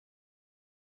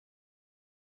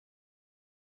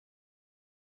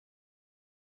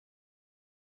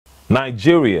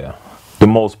Nigeria, the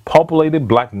most populated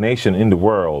black nation in the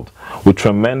world, with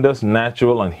tremendous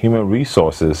natural and human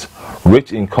resources,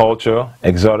 rich in culture,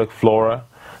 exotic flora,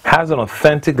 has an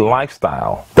authentic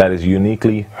lifestyle that is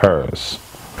uniquely hers.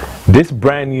 This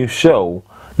brand new show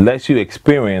lets you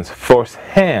experience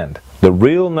firsthand the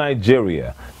real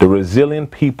Nigeria, the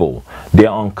resilient people, their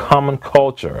uncommon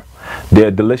culture, their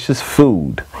delicious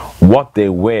food, what they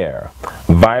wear,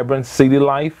 vibrant city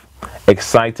life,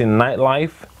 exciting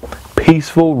nightlife,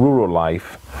 peaceful rural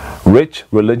life, rich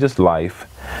religious life,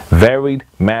 varied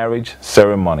marriage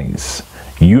ceremonies.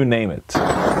 You name it.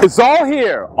 It's all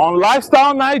here on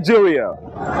Lifestyle Nigeria.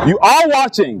 You are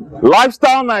watching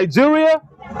Lifestyle Nigeria,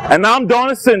 and I'm Don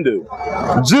Esindu.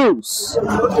 Juice.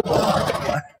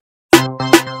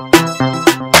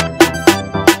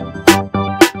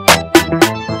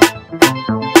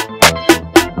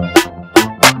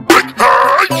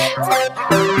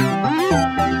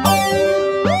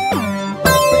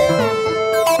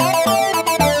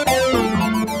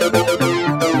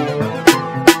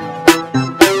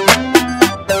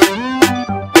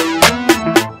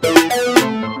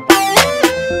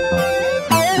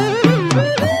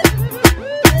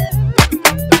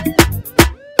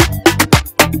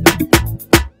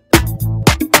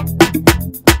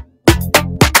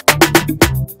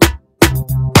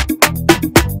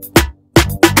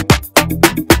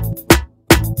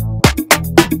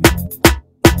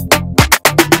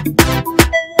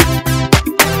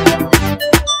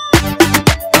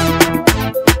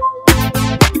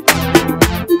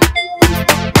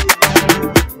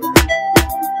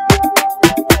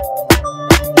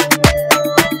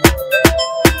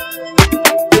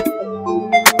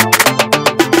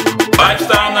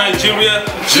 Lifestyle Nigeria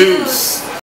Juice.